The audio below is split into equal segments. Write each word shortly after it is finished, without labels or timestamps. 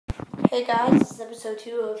Hey guys, this is episode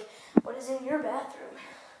 2 of What is in Your Bathroom?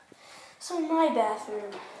 So in my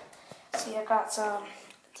bathroom, see I got some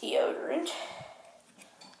deodorant,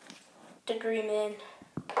 Degree Men,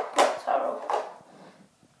 so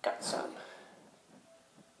got some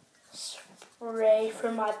spray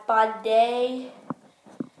for my bidet,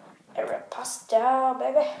 Aeropostale,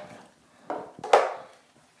 baby.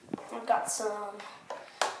 I got some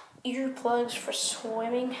earplugs for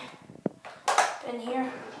swimming in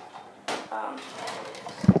here.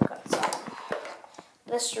 Got some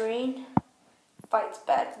Listerine, fights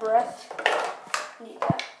bad breath. Need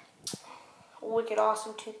that wicked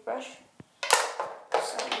awesome toothbrush.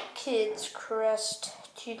 Some Kids Crest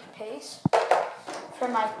toothpaste for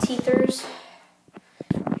my teethers.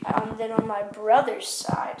 Then on my brother's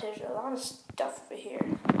side, there's a lot of stuff over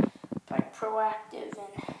here, like Proactive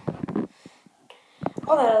and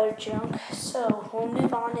all that other junk. So we'll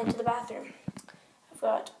move on into the bathroom. I've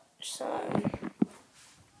got some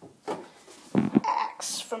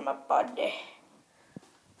Axe from my body,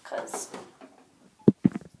 cause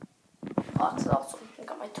that's awesome. I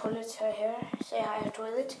got my toilet right here. Say hi,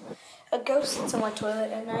 toilet. A ghost sits on my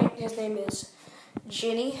toilet at night. His name is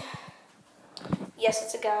Jenny. Yes,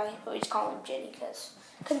 it's a guy, but we just call him Jenny because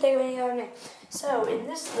I couldn't think of any other name. So in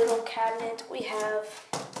this little cabinet, we have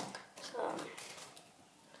some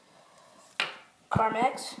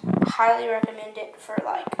Carmex. Highly recommend it for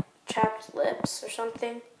like chapped lips or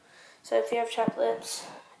something. So if you have chapped lips,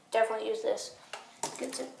 definitely use this.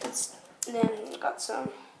 Then got some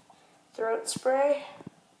throat spray.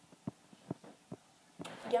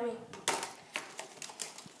 Yummy.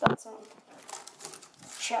 Got some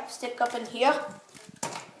chapstick up in here.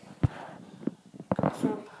 Got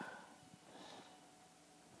some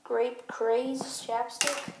Grape Craze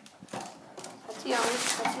chapstick. That's yummy.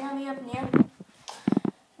 That's yummy up in here.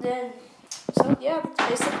 Then, so yeah,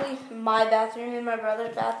 that's basically my bathroom and my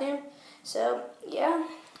brother's bathroom. So yeah,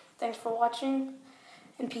 thanks for watching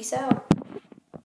and peace out.